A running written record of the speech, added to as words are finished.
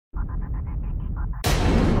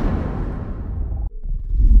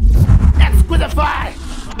Xquizified!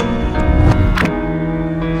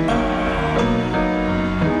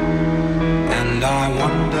 And I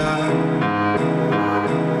wonder,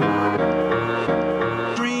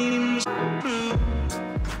 dreams.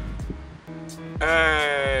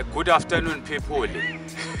 Good afternoon, people.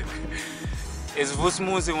 It's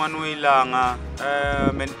Vusmuzi Wanwilanga.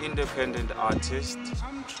 I'm an independent artist,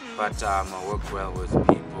 but I work well with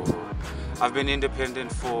people. I've been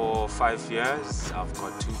independent for 5 years. I've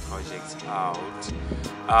got 2 projects out,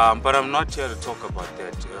 but I'm not here to talk about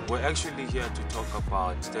that. We're actually here to talk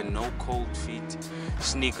about the No Cold Feet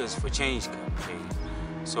Sneakers for Change campaign.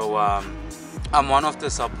 So I'm one of the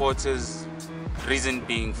supporters. Reason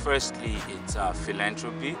being, firstly, it's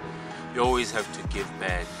philanthropy. You always have to give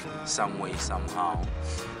back some way, somehow.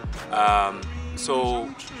 So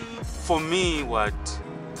for me, what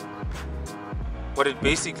it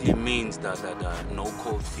basically means, that No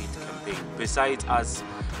Cold Feet campaign, besides us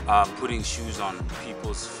putting shoes on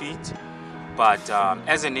people's feet, but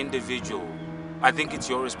as an individual, I think it's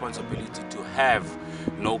your responsibility to have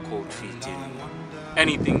no cold feet in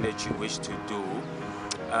anything that you wish to do.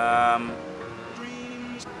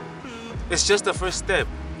 It's just the first step.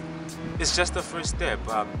 It's just the first step.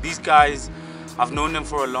 These guys, I've known them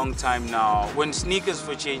for a long time now. When Sneakers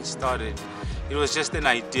for Change started, it was just an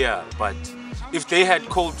idea, but if they had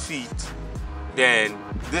cold feet, then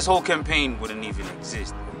this whole campaign wouldn't even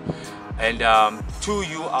exist. And to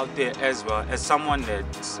you out there as well, as someone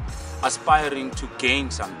that's aspiring to gain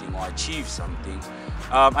something or achieve something,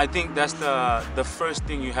 I think that's the first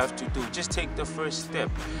thing you have to do. Just take the first step,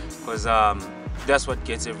 because that's what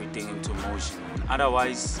gets everything into motion.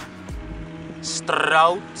 Otherwise,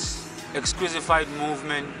 Strout, Xquizified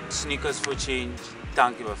movement, Sneakers for Change,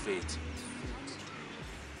 thank you for faith.